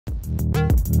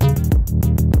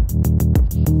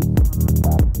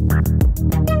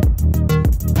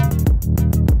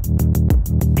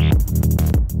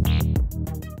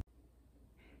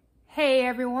Hey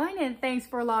everyone, and thanks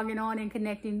for logging on and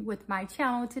connecting with my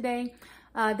channel today.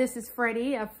 This is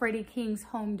Freddie of Freddie King's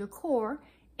Home Decor,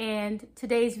 and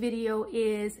today's video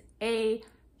is a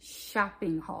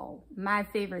shopping haul. My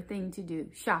favorite thing to do,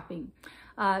 shopping.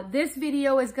 This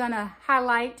video is gonna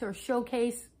highlight or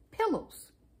showcase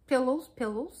pillows,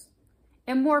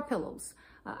 and more pillows.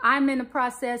 I'm in the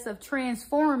process of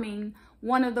transforming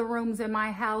one of the rooms in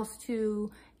my house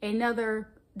to another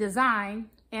design,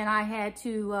 and I had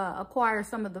to acquire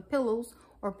some of the pillows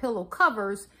or pillow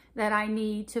covers that I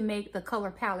need to make the color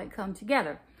palette come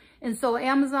together. And so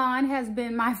Amazon has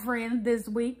been my friend this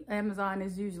week. Amazon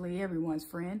is usually everyone's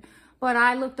friend. But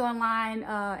I looked online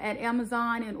at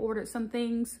Amazon and ordered some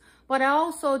things. But I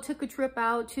also took a trip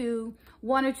out to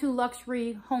one or two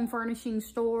luxury home furnishing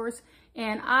stores,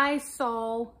 and I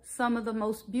saw some of the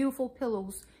most beautiful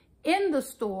pillows in the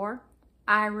store.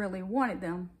 I really wanted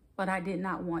them, but I did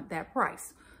not want that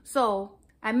price. So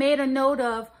I made a note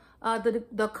of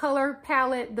the color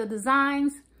palette, the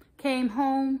designs, came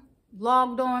home,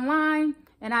 logged online,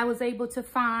 and I was able to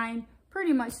find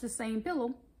pretty much the same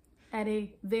pillow at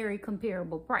a very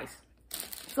comparable price.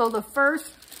 So the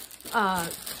first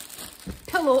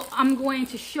pillow I'm going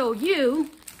to show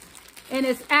you, and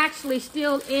it's actually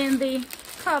still in the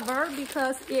cover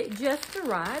because it just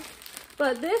arrived,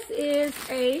 but this is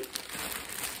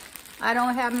I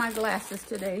don't have my glasses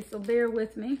today, so bear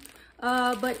with me.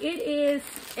 But it is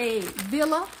a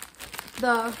Villa.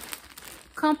 The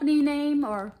company name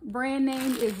or brand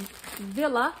name is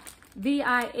Villa,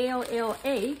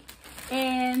 V-I-L-L-A.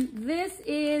 And this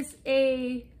is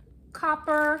a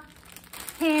copper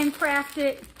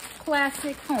handcrafted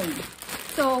classic home.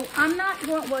 So I'm not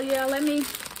going, well, yeah, let me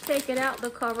take it out the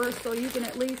cover so you can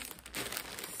at least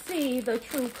see the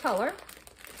true color.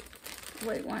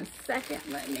 Wait one second,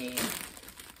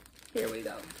 here we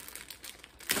go.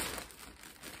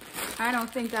 I don't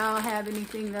think I'll have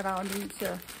anything that I'll need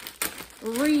to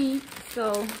read,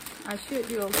 so I should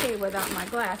be okay without my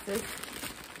glasses.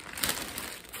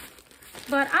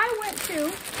 But I went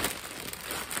to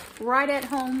Right at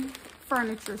Home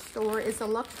Furniture Store. It's a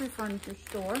luxury furniture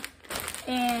store.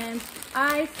 And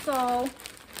I saw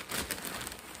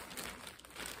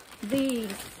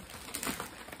these.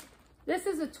 This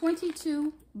is a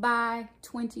 22 by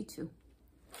 22.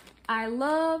 I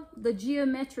love the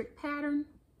geometric pattern.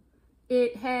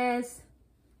 It has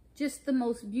just the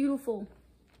most beautiful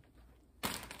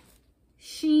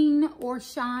sheen or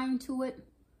shine to it.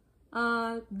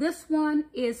 This one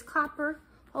is copper.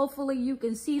 Hopefully you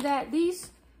can see that. These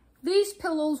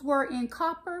pillows were in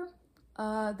copper.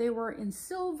 They were in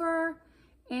silver,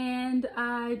 and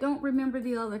I don't remember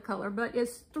the other color, but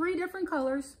it's 3 different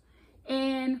colors.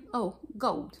 And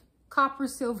gold, copper,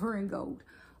 silver, and gold.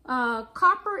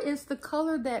 Copper is the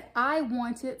color that I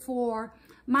wanted for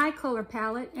my color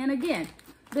palette. And again,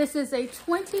 this is a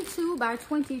 22 by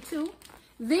 22.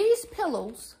 These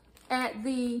pillows at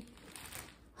the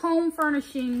home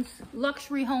furnishings,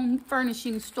 luxury home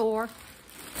furnishing store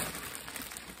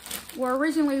were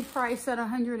originally priced at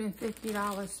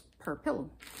 $150 per pillow.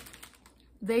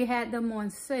 They had them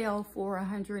on sale for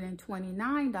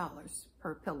 $129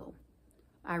 per pillow.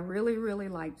 I really, really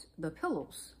liked the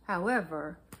pillows.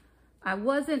 However, I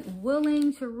wasn't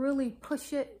willing to really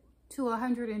push it to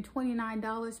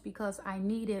 $129 because I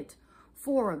needed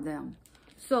 4 of them.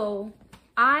 So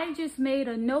I just made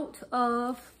a note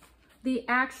of the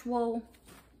actual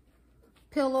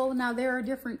pillow. Now there are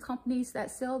different companies that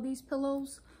sell these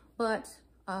pillows, but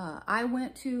I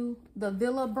went to the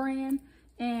Villa brand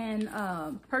and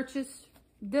purchased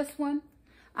this one.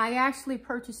 I actually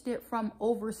purchased it from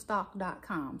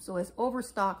Overstock.com. So it's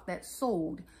Overstock that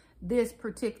sold this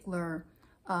particular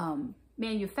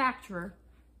manufacturer.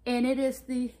 And it is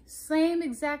the same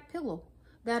exact pillow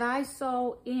that I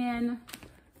saw in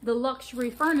the luxury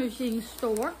furnishing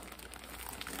store.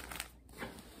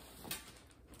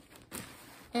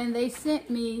 And they sent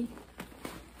me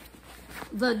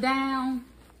the down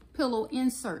pillow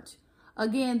insert.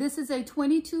 Again, this is a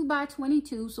 22 by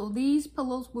 22. So these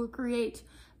pillows will create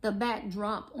the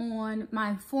backdrop on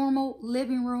my formal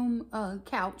living room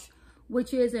couch,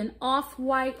 which is an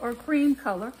off-white or cream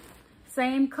color.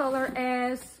 Same color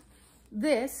as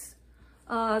this.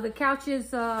 The couch is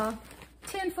 10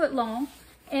 foot long.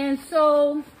 And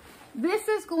so this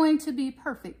is going to be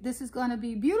perfect. This is going to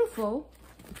be beautiful,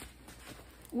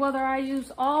 whether I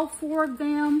use all 4 of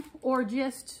them or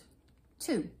just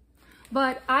 2.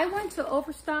 But I went to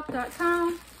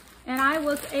Overstock.com and I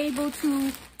was able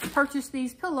to purchased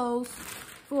these pillows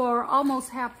for almost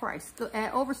half price.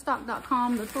 At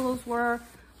Overstock.com, the pillows were,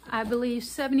 I believe,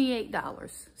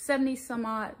 $78, 70 some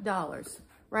odd dollars,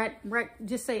 right?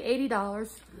 Just say $80.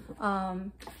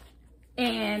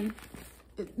 And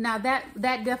now that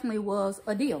definitely was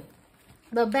a deal.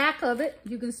 The back of it,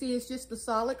 you can see it's just a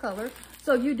solid color.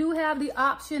 So you do have the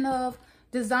option of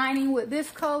designing with this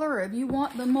color, or if you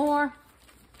want the more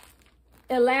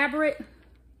elaborate,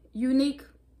 unique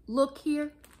look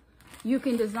here, you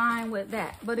can design with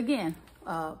that. But again,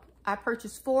 I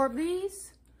purchased 4 of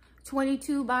these,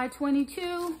 22 by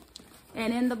 22,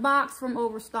 and in the box from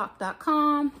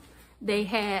Overstock.com, they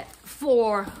had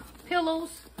 4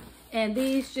 pillows, and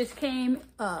these just came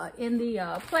in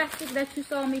the plastic that you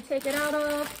saw me take it out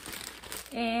of,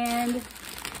 and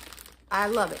I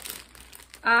love it.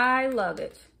 I love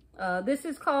it. This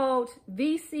is called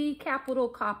VC Capital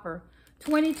Copper,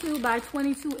 22 by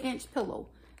 22 inch pillow.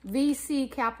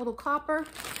 VC Capital Copper,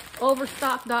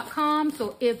 Overstock.com.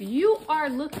 So if you are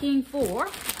looking for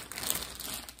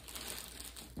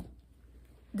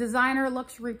designer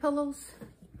luxury pillows,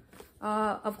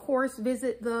 of course,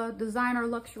 visit the designer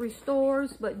luxury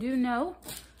stores, but do know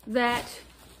that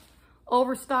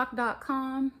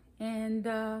Overstock.com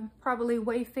and probably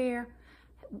Wayfair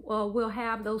will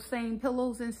have those same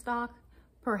pillows in stock.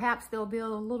 Perhaps they'll be a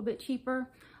little bit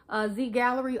cheaper. Z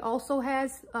Gallery also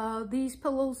has these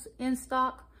pillows in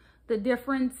stock. The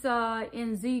difference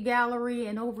in Z Gallery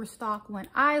and Overstock when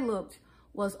I looked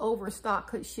was Overstock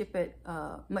could ship it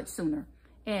much sooner.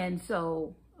 And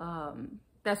so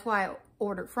that's why I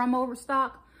ordered from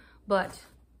Overstock. But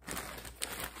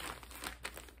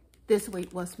this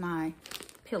week was my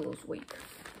pillows week.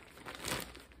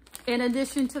 In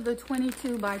addition to the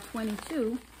 22 by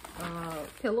 22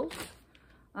 pillows,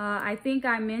 I think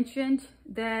I mentioned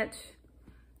that,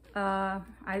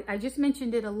 I just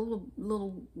mentioned it a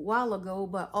little while ago,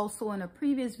 but also in a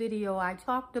previous video, I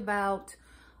talked about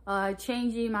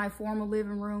changing my formal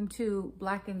living room to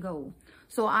black and gold.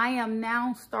 So I am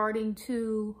now starting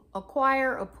to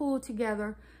acquire or pull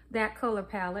together that color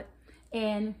palette.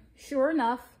 And sure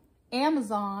enough,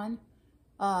 Amazon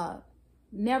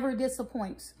never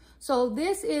disappoints. So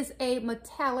this is a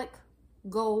metallic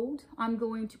gold, I'm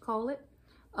going to call it.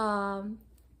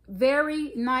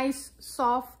 Very nice,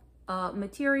 soft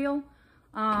material.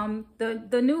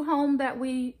 The new home that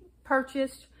we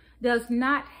purchased does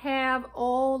not have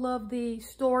all of the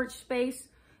storage space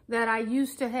that I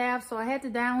used to have. So I had to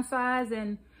downsize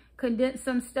and condense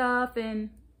some stuff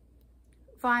and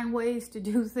find ways to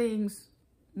do things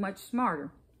much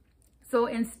smarter. So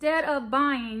instead of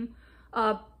buying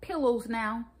pillows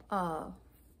now,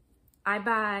 I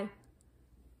buy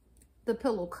the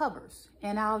pillow covers,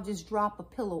 and I'll just drop a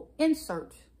pillow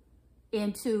insert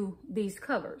into these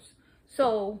covers.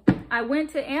 So I went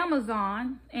to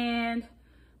Amazon, and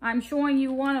I'm showing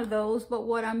you one of those, but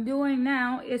what I'm doing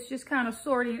now is just kind of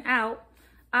sorting out.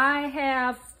 I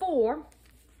have four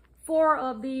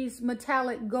of these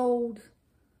metallic gold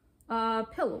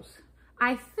pillows.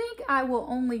 I think I will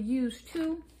only use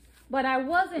 2, but I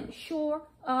wasn't sure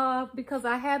because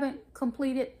I haven't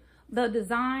completed the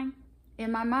design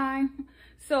in my mind.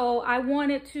 So I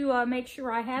wanted to make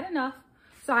sure I had enough.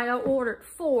 So I ordered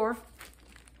 4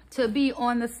 to be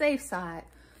on the safe side.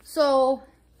 So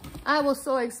I was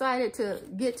so excited to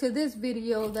get to this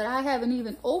video that I haven't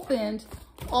even opened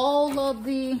all of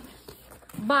the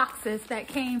boxes that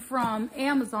came from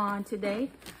Amazon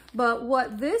today. But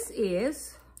what this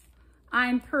is,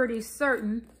 I'm pretty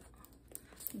certain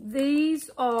these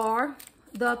are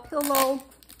the pillow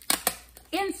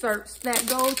inserts that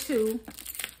go to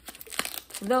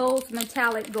those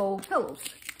metallic gold pillows.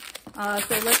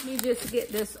 So let me just get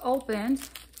this opened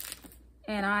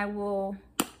and I will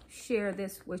share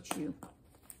this with you.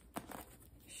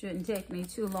 Shouldn't take me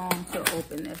too long to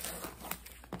open this.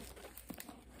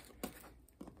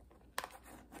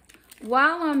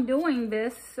 While I'm doing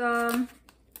this, I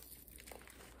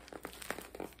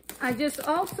just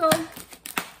also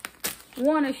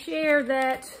want to share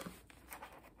that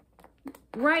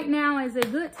right now is a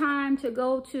good time to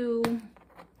go to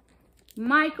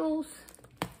Michael's.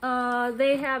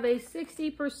 They have a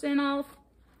 60% off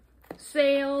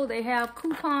sale. They have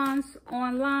coupons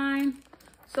online.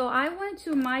 So I went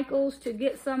to Michael's to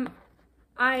get some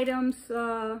items,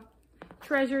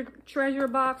 treasure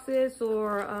boxes,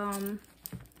 or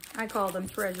I call them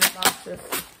treasure boxes,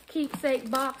 keepsake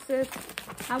boxes.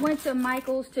 I went to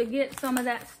Michael's to get some of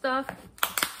that stuff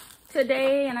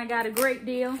today, and I got a great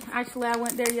deal. Actually, I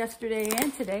went there yesterday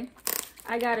and today.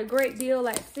 I got a great deal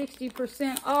at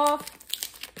 60% off.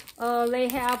 They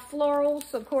have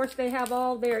florals. Of course, they have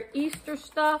all their Easter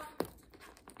stuff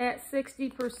at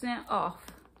 60% off.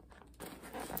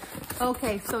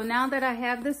 Okay, so now that I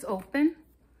have this open,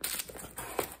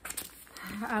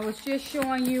 I was just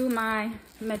showing you my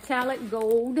metallic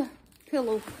gold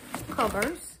pillow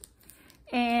covers,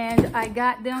 and I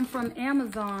got them from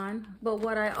Amazon. But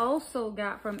what I also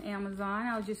got from Amazon,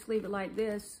 I'll just leave it like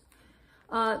this.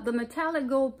 The metallic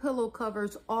gold pillow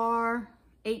covers are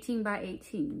 18 by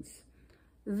 18s.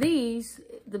 These,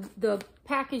 the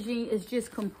packaging is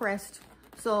just compressed.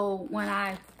 So when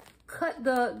I cut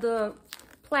the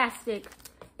plastic,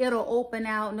 it'll open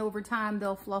out, and over time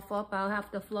they'll fluff up. I'll have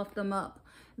to fluff them up.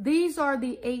 These are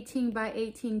the 18 by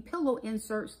 18 pillow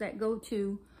inserts that go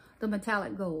to the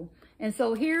metallic gold. And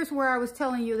so here's where I was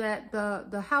telling you that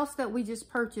the house that we just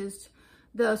purchased,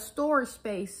 the storage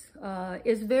space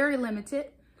is very limited.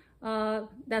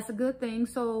 That's a good thing.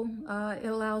 So it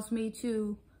allows me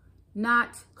to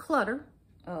not clutter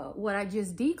what I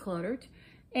just decluttered.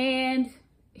 And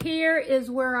here is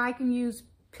where I can use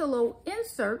pillow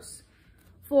inserts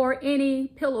for any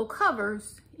pillow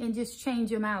covers and just change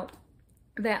them out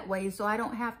that way. So I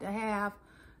don't have to have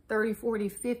 30, 40,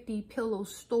 50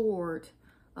 pillows stored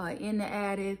in the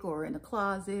attic or in the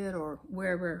closet or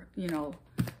wherever, you know,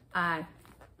 I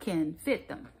can fit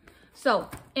them. So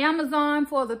Amazon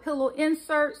for the pillow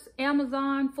inserts,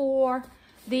 Amazon for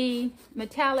the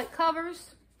metallic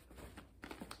covers.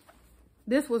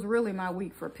 This was really my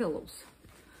week for pillows.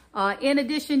 In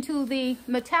addition to the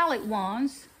metallic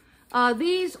ones,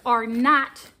 these are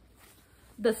not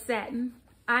the satin.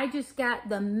 I just got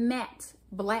the matte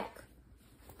black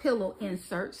pillow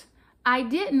inserts. I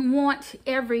didn't want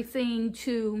everything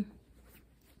to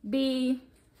be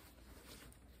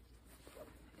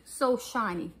so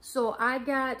shiny. So I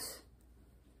got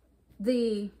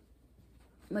the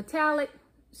metallic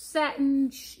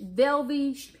satin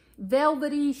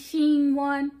velvety sheen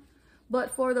one,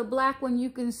 but for the black one, you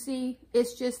can see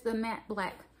it's just the matte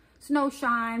black. It's no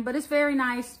shine, but it's very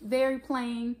nice, very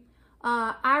plain.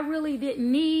 I really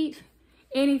didn't need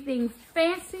anything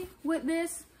fancy with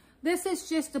this. This is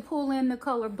just to pull in the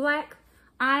color black.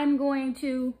 I'm going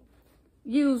to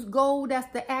use gold,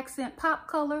 that's the accent pop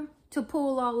color, to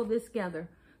pull all of this together.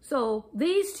 So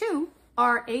these two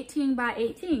are 18 by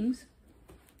 18s,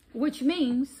 which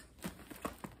means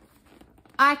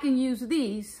I can use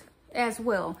these as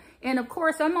well. And of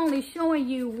course, I'm only showing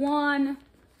you one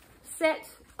set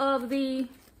of the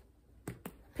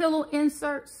pillow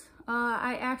inserts.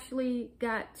 I actually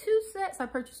got 2 sets. I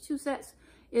purchased 2 sets.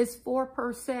 It's 4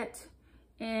 per set.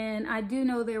 And I do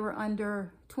know they were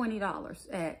under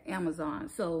 $20 at Amazon.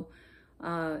 So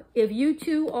if you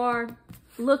too are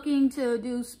looking to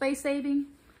do space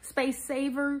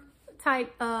saver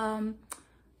type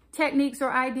techniques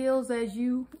or ideals as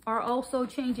you are also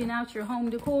changing out your home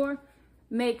decor,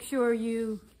 make sure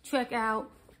you check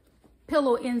out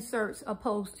pillow inserts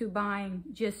opposed to buying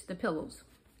just the pillows.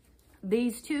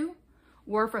 These two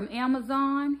were from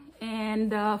Amazon,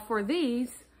 and for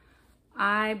these,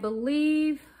 I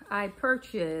believe I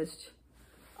purchased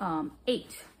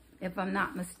 8, if I'm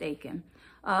not mistaken.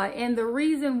 And the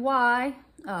reason why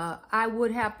I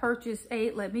would have purchased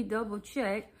 8, let me double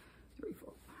check. 3,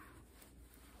 4.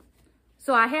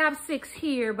 So I have 6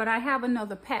 here, but I have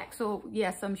another pack. So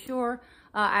yes, I'm sure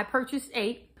I purchased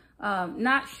 8.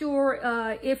 Not sure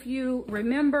if you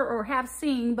remember or have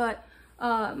seen, but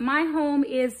my home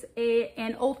is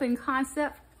an open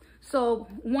concept. So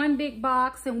one big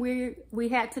box, and we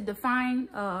had to define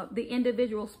the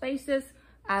individual spaces.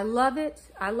 I love it.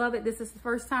 I love it. This is the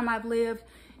first time I've lived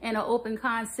in an open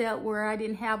concept where I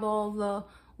didn't have all the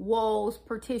walls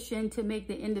partitioned to make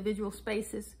the individual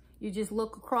spaces. You just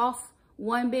look across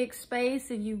one big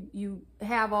space and you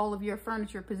have all of your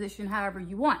furniture positioned however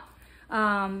you want.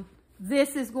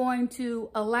 This is going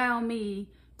to allow me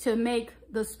to make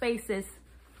the spaces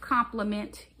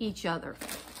complement each other.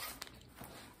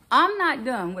 I'm not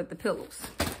done with the pillows.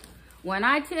 When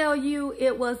I tell you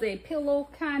it was a pillow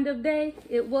kind of day,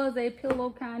 it was a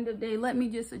pillow kind of day. Let me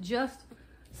just adjust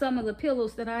some of the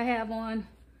pillows that I have on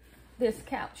this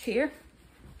couch here.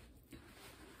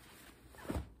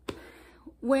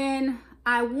 When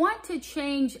I want to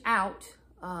change out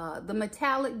the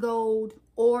metallic gold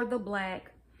or the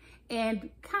black and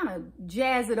kind of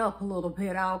jazz it up a little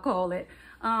bit, I'll call it,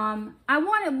 I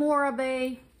wanted more of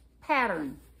a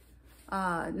pattern,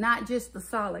 not just the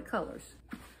solid colors.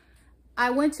 I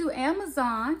went to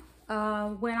Amazon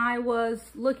when I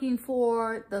was looking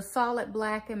for the solid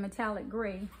black and metallic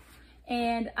gray,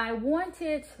 and I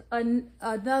wanted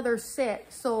another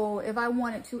set. So if I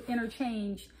wanted to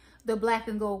interchange the black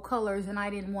and gold colors and I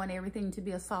didn't want everything to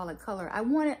be a solid color, I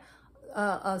wanted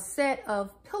a set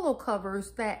of pillow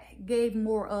covers that gave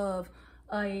more of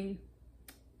a,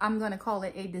 I'm going to call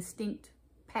it a distinct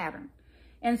pattern.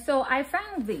 And so I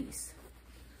found these.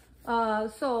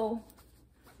 So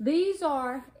these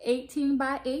are 18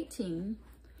 by 18.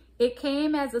 It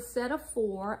came as a set of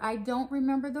 4. I don't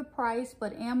remember the price,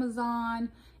 but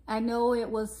Amazon, I know it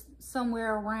was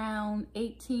somewhere around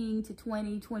 $18 to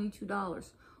 $22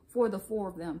 for the 4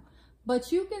 of them.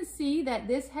 But you can see that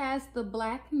this has the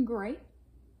black and gray.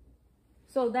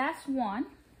 So that's one.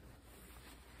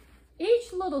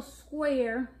 Each little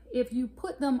square, if you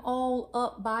put them all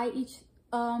up by each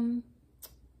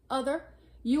other,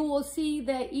 you will see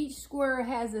that each square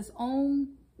has its own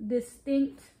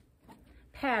distinct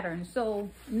pattern. So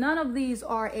none of these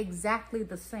are exactly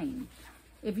the same.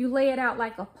 If you lay it out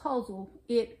like a puzzle,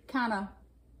 it kind of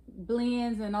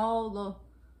blends, and all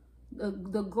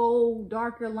the gold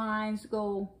darker lines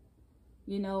go,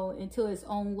 you know, into its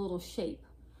own little shape.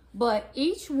 But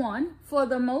each one, for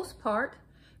the most part,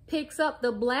 picks up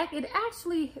the black. It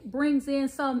actually brings in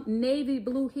some navy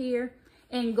blue here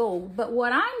and gold. But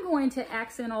what I'm going to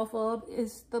accent off of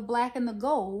is the black and the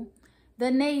gold.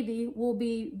 The navy will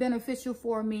be beneficial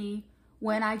for me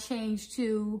when I change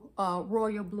to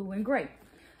royal blue and gray.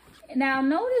 Now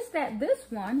notice that this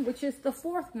one, which is the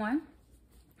 4th one,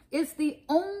 is the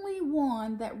only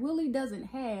one that really doesn't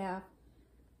have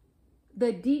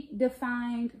the deep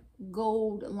defined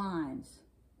gold lines.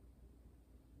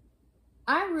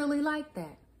 I really like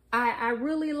that. I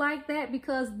really like that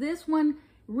because this one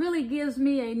really gives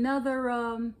me another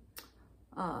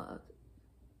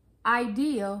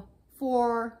idea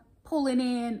for pulling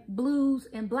in blues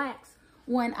and blacks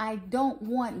when I don't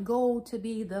want gold to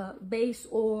be the base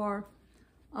or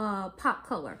pop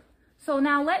color. So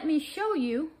now let me show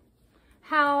you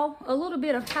how, a little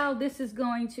bit of how this is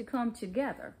going to come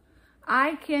together.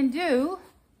 I can do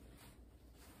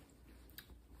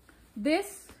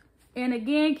this, and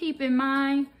again, keep in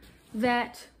mind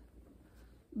that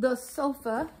the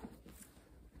sofa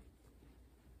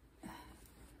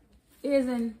is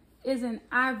in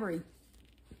ivory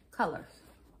colors.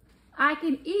 I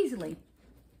can easily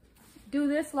do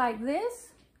this like this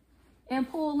and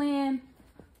pull in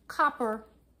copper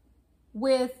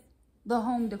with the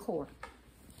home decor.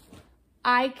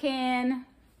 I can,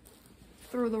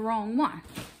 through the wrong one,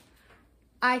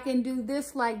 I can do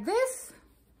this like this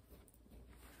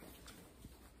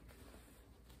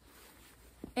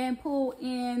and pull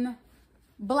in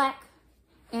black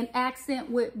and accent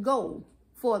with gold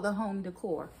for the home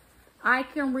decor. I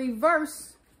can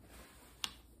reverse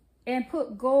and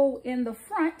put gold in the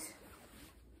front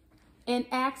and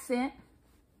accent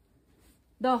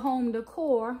the home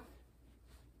decor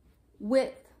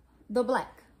with the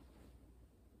black.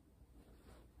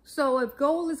 So if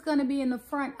gold is going to be in the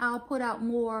front, I'll put out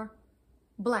more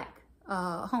black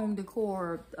home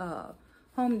decor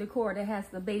that has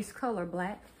the base color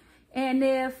black. And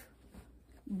if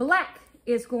black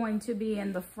is going to be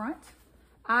in the front,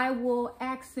 I will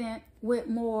accent with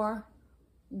more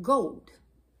gold.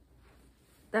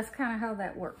 That's kind of how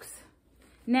that works.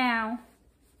 Now,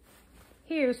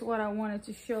 here's what I wanted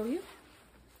to show you.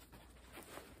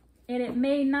 And it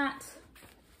may not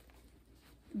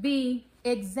be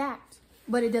exact,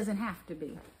 but it doesn't have to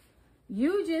be.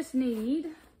 You just need,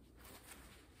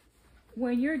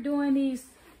 when you're doing these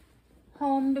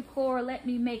home decor, let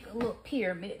me make a little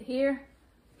pyramid here.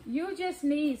 You just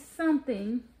need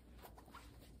something,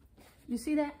 you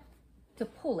see that? To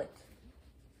pull it.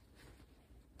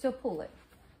 To pull it.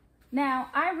 Now,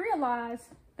 I realize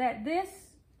that this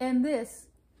and this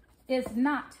is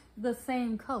not the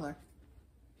same color.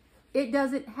 It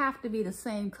doesn't have to be the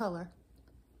same color.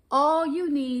 All you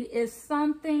need is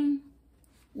something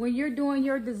when you're doing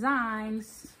your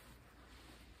designs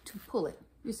to pull it.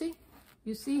 You see?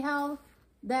 You see how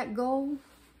that gold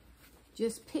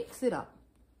just picks it up?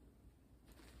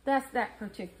 That's that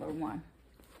particular one.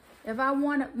 If I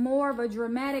wanted more of a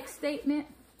dramatic statement,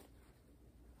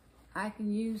 I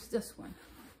can use this one.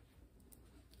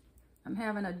 I'm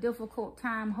having a difficult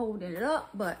time holding it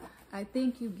up, but I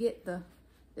think you get the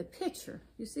picture.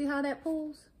 You see how that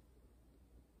pulls?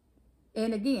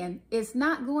 And again, it's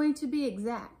not going to be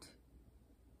exact.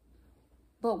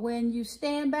 But when you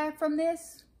stand back from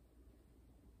this,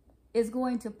 it's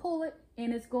going to pull it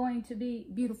and it's going to be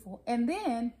beautiful. And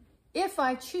then if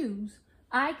I choose,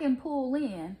 I can pull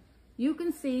in. You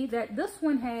can see that this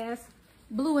one has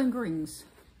blue and greens.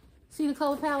 See the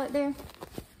color palette there?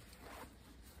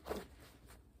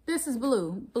 This is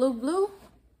blue. Blue, blue.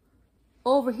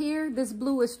 Over here, this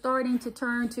blue is starting to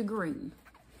turn to green.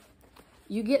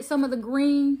 You get some of the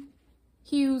green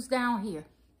hues down here.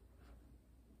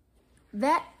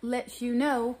 that lets you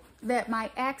know that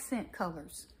my accent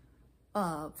colors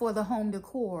for the home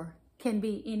decor can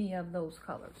be any of those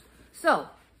colors. So,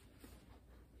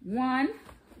 1,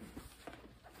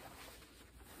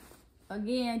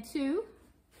 again 2,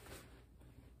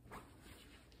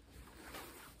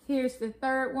 here's the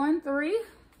third one, 3,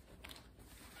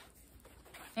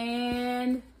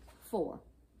 and 4.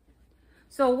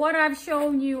 So what I've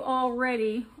shown you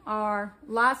already are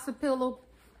lots of pillow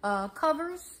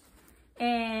covers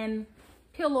and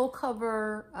pillow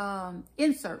cover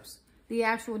inserts, the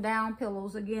actual down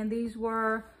pillows. Again, these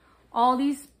were, all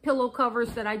these pillow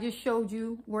covers that I just showed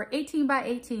you were 18 by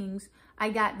 18s. I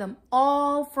got them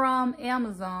all from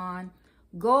Amazon.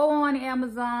 Go on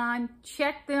Amazon,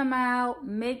 check them out,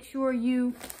 make sure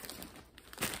you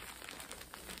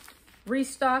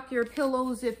restock your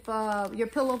pillows, if your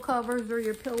pillow covers or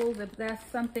your pillows, if that's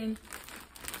something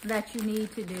that you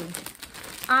need to do.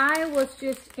 I was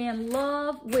just in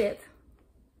love with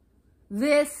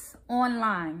this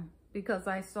online because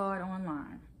I saw it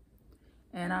online,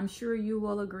 and I'm sure you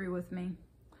will agree with me.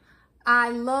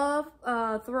 I love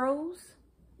throws,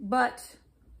 but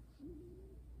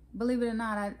believe it or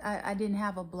not, I didn't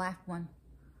have a black one.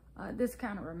 This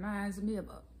kind of reminds me of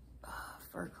a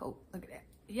fur coat. Look at that.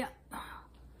 Yeah,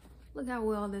 look how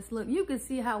well this looks. You can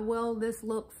see how well this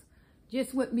looks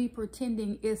just with me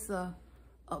pretending it's a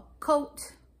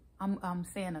coat. I'm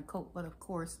saying a coat, but of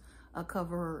course a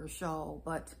cover or a shawl,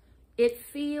 but it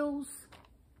feels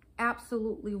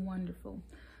absolutely wonderful.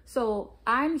 So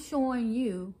I'm showing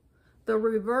you the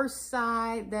reverse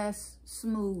side that's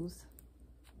smooth.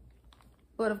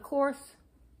 But of course,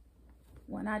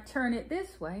 when I turn it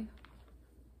this way,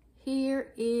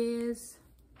 here is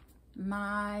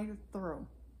my throw.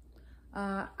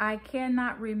 I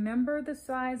cannot remember the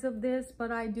size of this,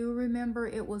 but I do remember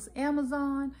it was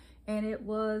Amazon and it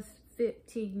was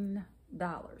 $15.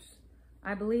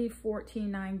 I believe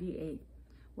 $14.98.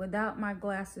 Without my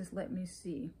glasses, let me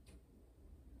see.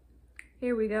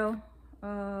 Here we go.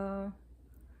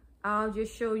 I'll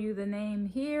just show you the name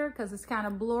here because it's kind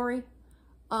of blurry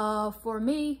for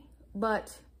me,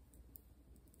 but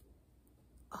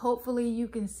hopefully you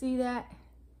can see that.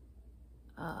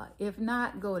 If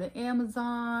not, go to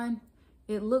Amazon.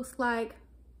 It looks like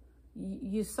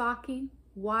Yusoki,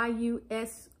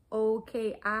 Y-U-S-O-K-I.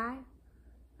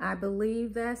 I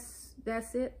believe that's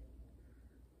it.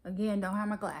 Again, don't have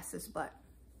my glasses, but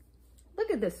look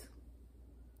at this.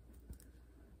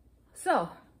 So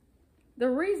the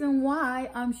reason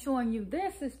why I'm showing you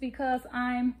this is because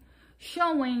I'm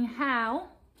showing how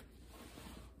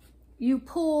you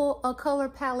pull a color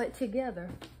palette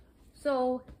together.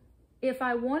 So if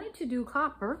I wanted to do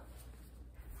copper,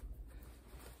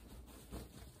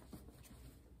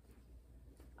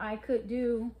 I could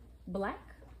do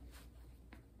black.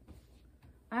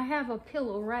 I have a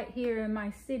pillow right here in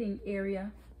my sitting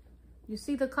area. You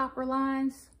see the copper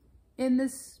lines in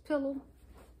this pillow?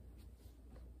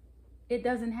 It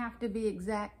doesn't have to be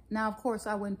exact. Now, of course,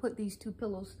 I wouldn't put these two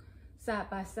pillows side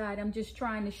by side. I'm just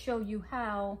trying to show you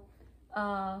how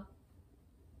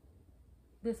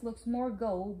this looks more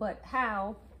gold, but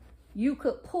how you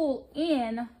could pull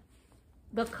in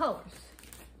the colors.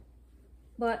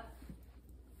 But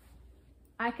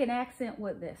I can accent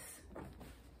with this,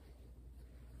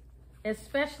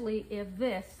 especially if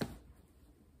this,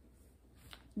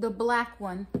 the black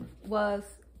one, was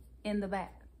in the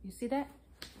back. You see that?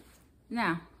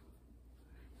 Now,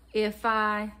 if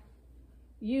I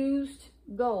used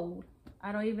gold,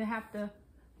 I don't even have to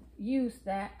use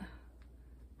that.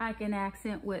 I can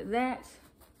accent with that,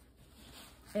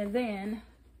 and then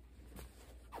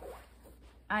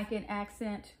I can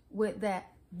accent with that.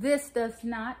 This does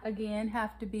not, again,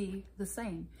 have to be the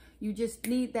same. You just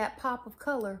need that pop of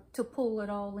color to pull it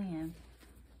all in.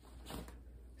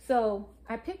 So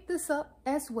I picked this up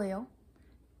as well.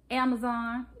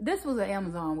 Amazon. This was an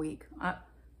Amazon week.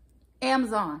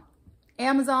 Amazon.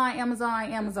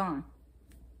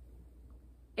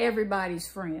 Everybody's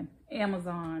friend,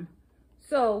 Amazon.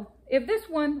 So if this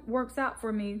one works out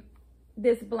for me,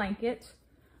 this blanket,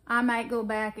 I might go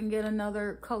back and get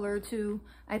another color too.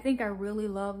 I think I really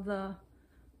love the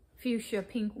fuchsia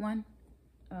pink one.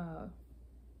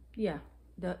 Yeah,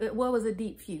 it was a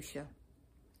deep fuchsia.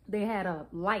 They had a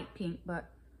light pink, but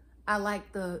I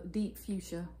like the deep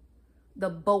fuchsia, the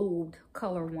bold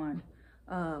color one.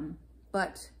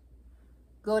 But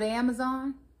go to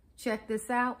Amazon, check this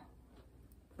out.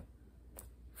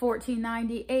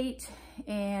 $14.98,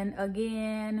 and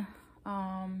again,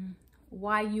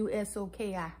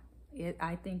 Y-U-S-O-K-I,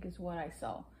 I think is what I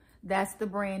saw. That's the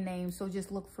brand name, so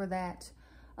just look for that.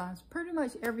 Pretty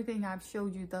much everything I've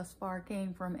showed you thus far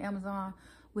came from Amazon,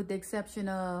 with the exception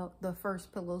of the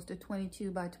first pillows, the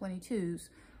 22 by 22s,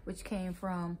 which came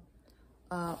from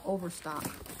Overstock.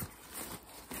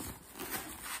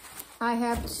 I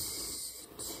have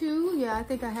I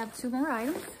think I have 2 more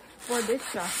items for this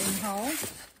shopping haul.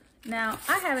 Now,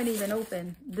 I haven't even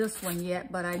opened this one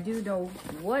yet, but I do know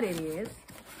what it is.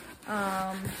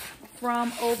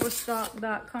 From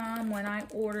Overstock.com, when I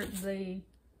ordered the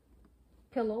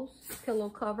pillow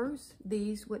covers,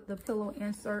 these with the pillow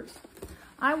inserts,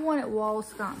 I wanted wall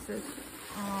sconces,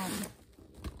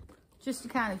 just to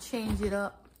kind of change it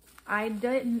up. I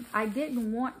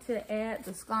didn't want to add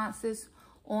the sconces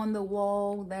on the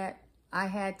wall that I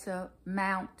had to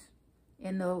mount,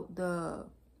 and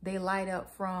they light up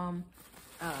from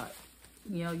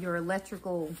you know, your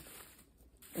electrical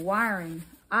wiring.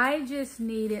 I just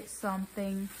needed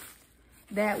something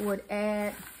that would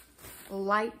add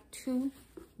light to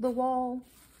the wall,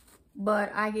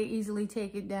 but I could easily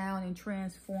take it down and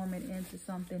transform it into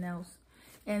something else.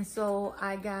 And so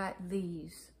I got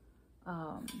these.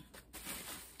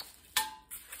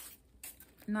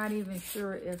 Not even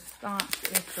sure if sconce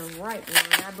is the right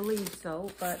word. I believe so,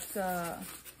 but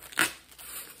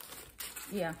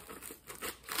yeah.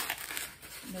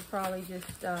 They're probably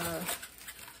just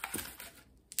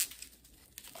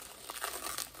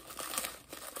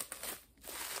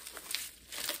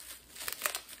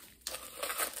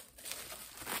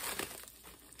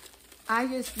I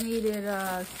just needed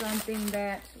something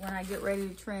that when I get ready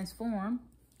to transform,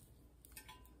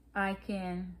 I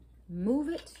can move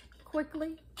it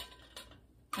quickly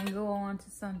and go on to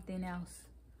something else.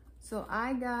 So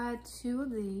I got 2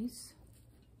 of these.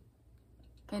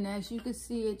 And as you can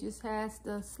see, it just has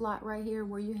the slot right here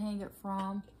where you hang it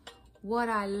from. What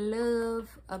I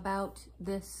love about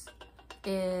this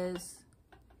is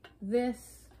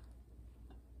this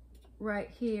right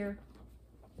here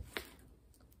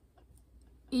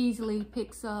easily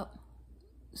picks up.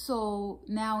 So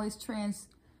now it's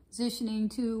transitioning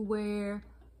to where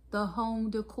the home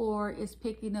decor is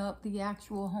picking up the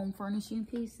actual home furnishing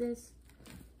pieces,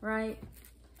 right?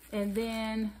 And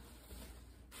then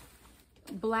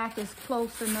black is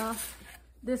close enough.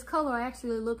 This color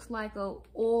actually looks like a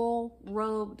oil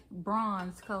rubbed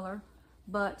bronze color,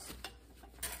 but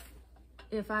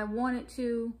if I wanted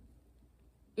to,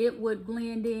 it would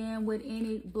blend in with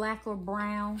any black or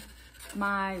brown,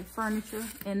 my furniture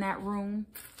in that room.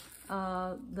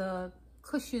 The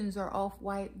cushions are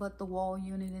off-white, but the wall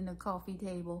unit and the coffee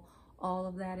table, all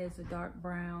of that is a dark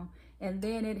brown. And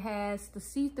then it has the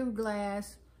see-through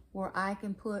glass where I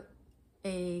can put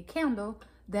a candle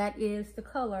that is the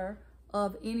color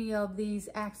of any of these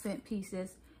accent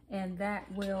pieces, and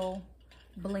that will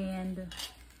blend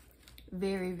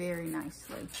very, very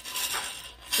nicely.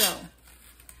 So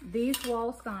these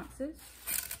wall sconces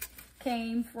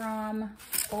came from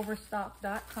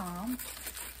Overstock.com.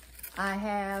 I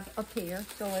have a pair,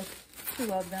 so it's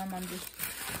 2 of them. I'm just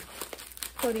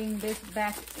putting this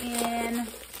back in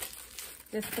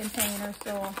this container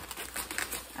so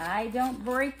I don't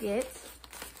break it.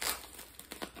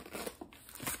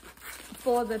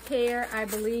 For the pair, I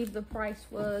believe the price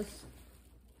was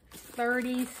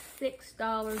 $36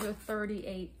 or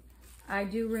 $38. I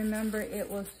do remember it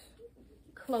was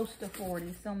close to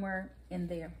 $40, somewhere in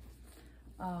there.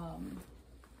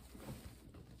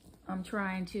 I'm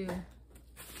trying to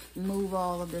move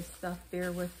all of this stuff.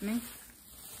 Bear with me.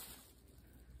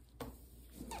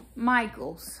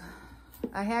 Michael's.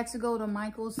 I had to go to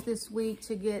Michael's this week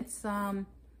to get some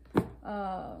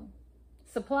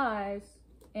supplies,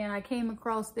 and I came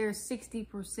across their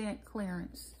 60%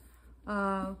 clearance.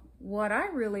 What I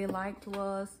really liked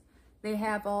was they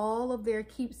have all of their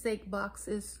keepsake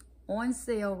boxes on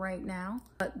sale right now.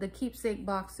 The keepsake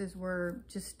boxes were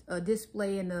just a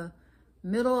display in the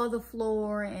middle of the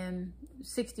floor and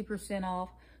 60%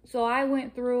 off. So I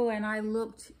went through and I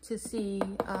looked to see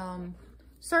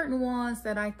certain ones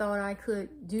that I thought I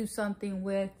could do something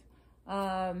with.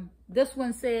 This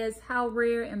one says, "How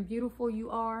rare and beautiful you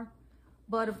are."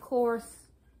 But of course,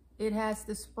 it has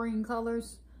the spring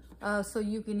colors. So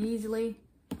you can easily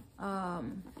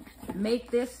make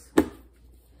this,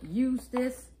 use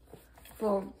this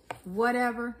for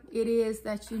whatever it is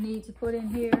that you need to put in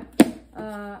here.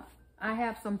 I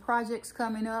have some projects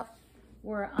coming up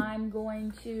where I'm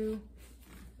going to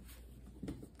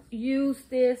use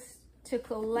this to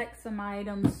collect some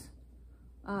items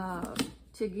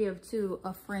to give to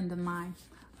a friend of mine.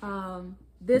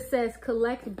 This says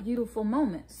collect beautiful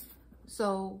moments.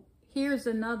 So here's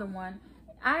another one.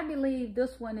 I believe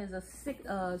this one is a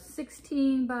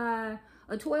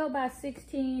 12 by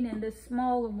 16, and this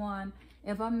smaller one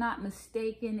If I'm not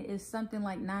mistaken, it's something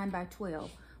like 9 by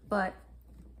 12. But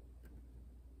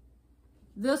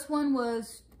this one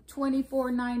was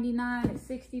 $24.99 at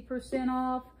 60%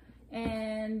 off.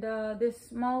 And this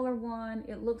smaller one,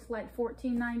 it looks like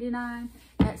 $14.99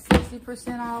 at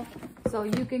 60% off. So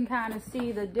you can kind of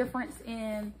see the difference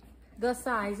in the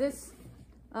sizes.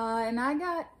 And I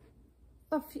got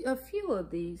a few of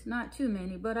these, not too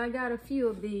many, but I got a few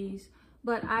of these.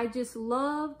 But I just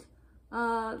loved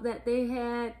that they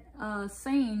had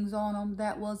sayings on them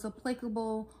that was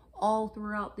applicable all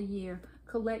throughout the year.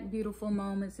 Collect beautiful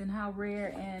moments and how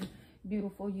rare and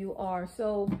beautiful you are.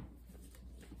 So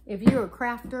if you're a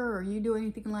crafter or you do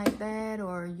anything like that,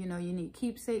 or you know, you need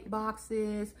keepsake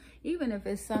boxes, even if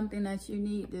it's something that you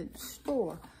need to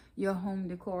store your home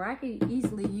decor, I could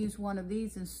easily use one of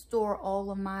these and store all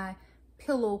of my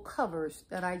pillow covers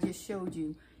that I just showed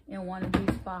you in one of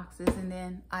these boxes, and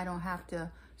then I don't have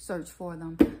to search for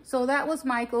them. So that was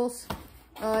Michael's.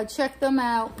 Check them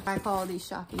out. I call these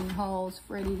shocking hauls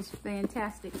Freddie's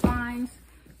fantastic finds,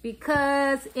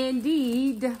 because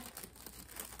indeed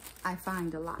I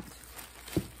find a lot.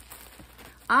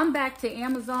 I'm back to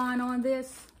Amazon on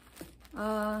this.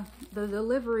 The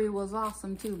delivery was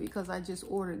awesome too, because I just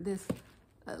ordered this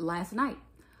last night.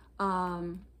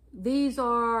 These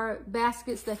are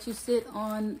baskets that you sit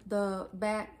on the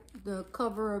back, the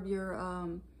cover of your,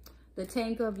 the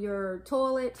tank of your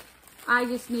toilet. I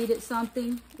just needed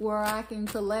something where I can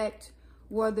collect,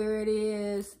 whether it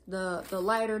is the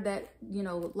lighter that, you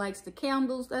know, lights the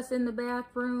candles that's in the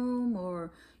bathroom,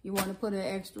 or you want to put an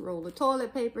extra roll of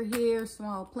toilet paper here,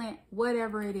 small plant,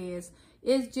 whatever it is.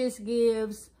 It just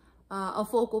gives a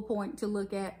focal point to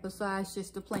look at besides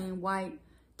just the plain white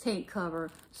tank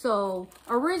cover. So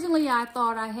originally I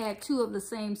thought I had two of the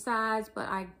same size, but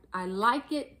I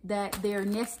like it that they're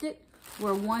nested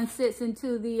where one sits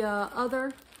into the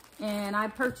other. And I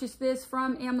purchased this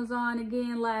from Amazon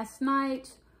again last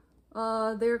night.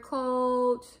 They're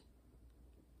called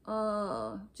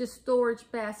just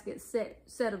storage basket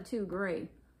set of 2 gray.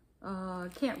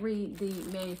 Can't read the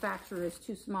manufacturer, it's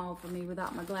too small for me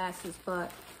without my glasses.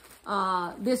 But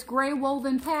this gray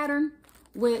woven pattern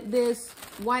with this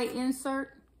white insert,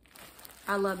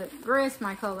 I love it. Gray is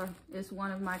my color. It's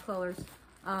one of my colors.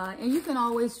 And you can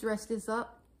always dress this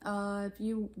up. If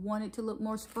you want it to look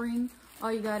more spring,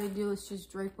 all you got to do is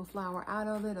just drape a flower out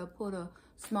of it, or put a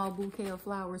small bouquet of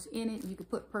flowers in it. You can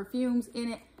put perfumes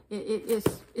in it. It's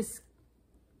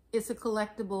a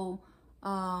collectible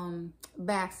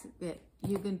basket.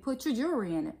 You can put your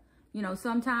jewelry in it. You know,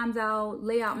 sometimes I'll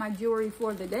lay out my jewelry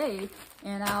for the day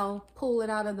and I'll pull it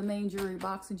out of the main jewelry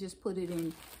box and just put it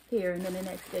in here, and then the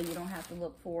next day you don't have to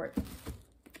look for it.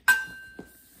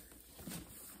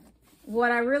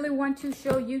 What I really want to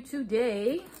show you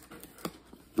today,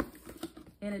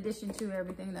 in addition to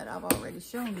everything that I've already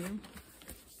shown you,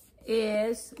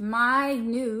 is my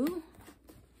new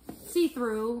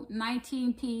see-through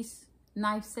 19-piece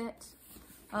knife set.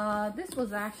 This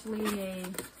was actually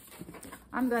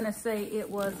I'm gonna say it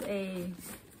was a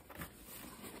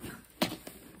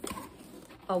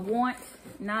want,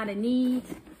 not a need,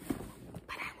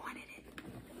 but I wanted it.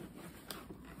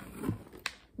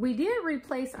 We did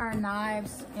replace our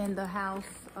knives in the house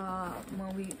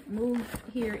when we moved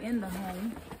here in the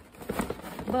home,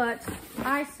 but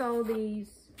I saw these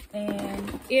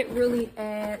and it really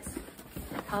adds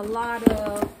a lot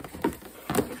of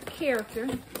character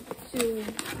to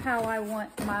how I want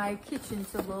my kitchen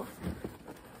to look.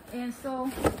 And so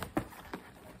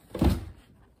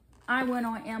I went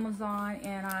on Amazon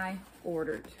and I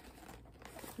ordered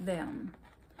them.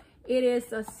 It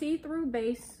is a see-through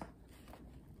base.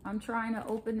 I'm trying to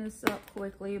open this up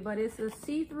quickly, but it's a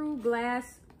see-through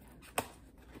glass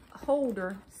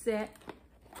holder set,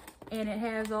 and it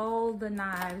has all the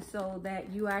knives so that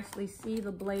you actually see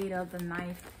the blade of the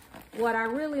knife. What I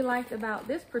really liked about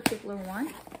this particular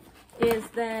one is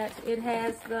that it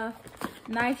has the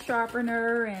knife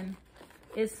sharpener, and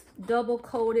it's double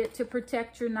coated to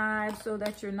protect your knives so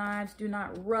that your knives do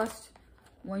not rust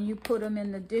when you put them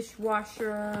in the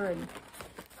dishwasher and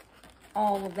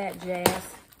all of that jazz.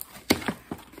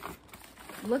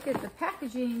 Look at the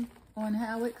packaging on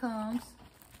how it comes.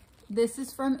 This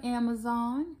is from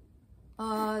Amazon.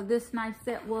 This knife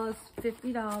set was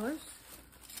 $50.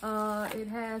 It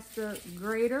has the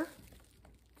grater.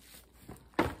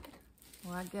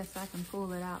 Well, I guess I can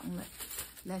pull it out and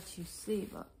let you see,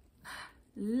 but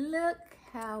look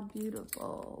how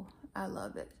beautiful. I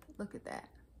love it. Look at that.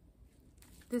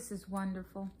 This is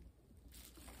wonderful.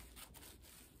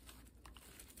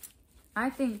 I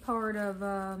think part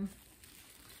of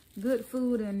good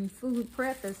food and food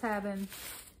prep is having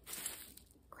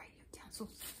great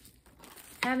utensils.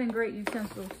 Having great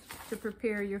utensils to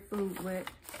prepare your food with.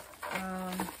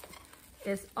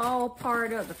 It's all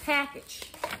part of the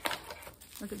package.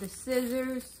 Look at the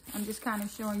scissors. I'm just kind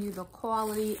of showing you the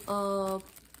quality of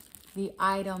the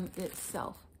item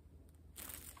itself.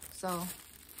 So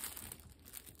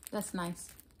that's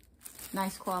nice.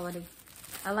 Nice quality.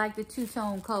 I like the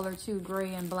two-tone color too,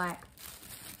 gray and black.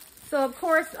 So of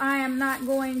course I am not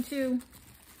going to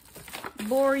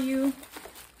bore you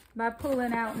by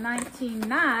pulling out 19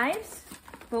 knives,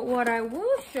 but what I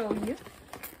will show you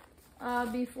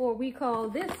before we call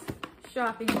this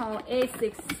shopping haul a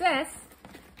success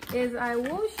is I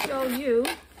will show you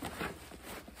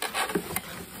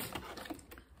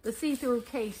the see-through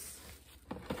case.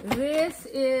 This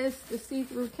is the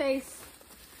see-through case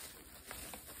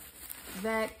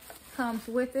that comes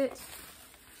with it,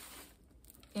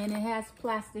 and it has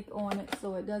plastic on it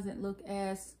so it doesn't look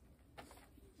as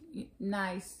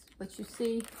nice, but you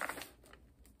see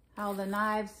how the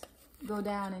knives go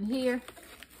down in here,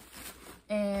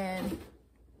 and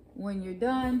when you're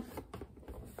done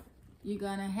you're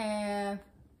gonna have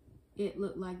it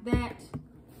look like that.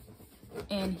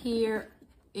 And here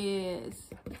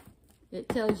is, it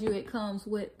tells you it comes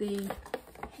with the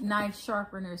knife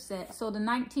sharpener set. So the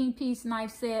 19-piece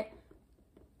knife set,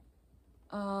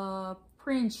 Princhef,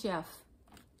 Princhef,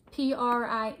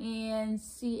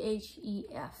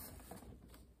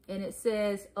 and it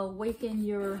says awaken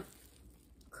your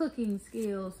cooking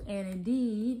skills, and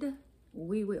indeed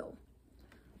we will.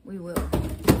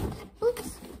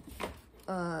 Oops.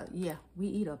 Yeah, we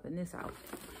eat up in this house.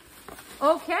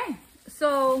 Okay,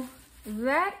 so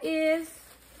that is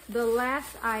the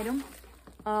last item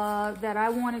that I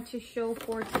wanted to show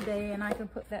for today, and I can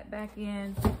put that back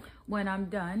in when I'm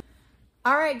done.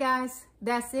 All right, guys,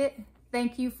 that's it.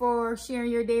 Thank you for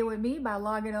sharing your day with me by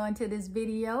logging on to this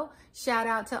video. Shout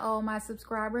out to all my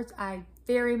subscribers. I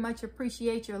very much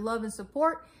appreciate your love and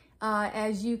support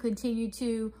as you continue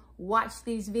to watch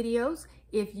these videos.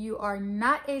 If you are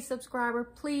not a subscriber,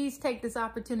 please take this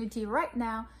opportunity right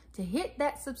now to hit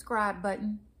that subscribe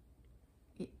button.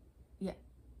 Yeah,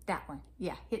 that one.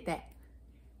 Yeah, hit that.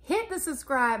 Hit the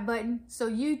subscribe button so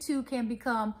you too can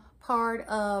become part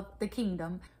of the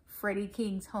kingdom, Freddie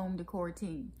King's home decor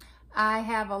team. I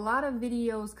have a lot of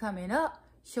videos coming up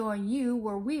showing you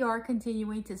where we are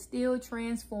continuing to still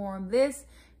transform this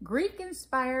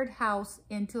Greek-inspired house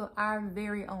into our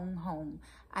very own home.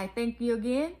 I thank you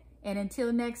again, and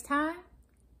until next time,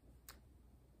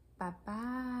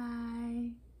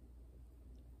 bye-bye.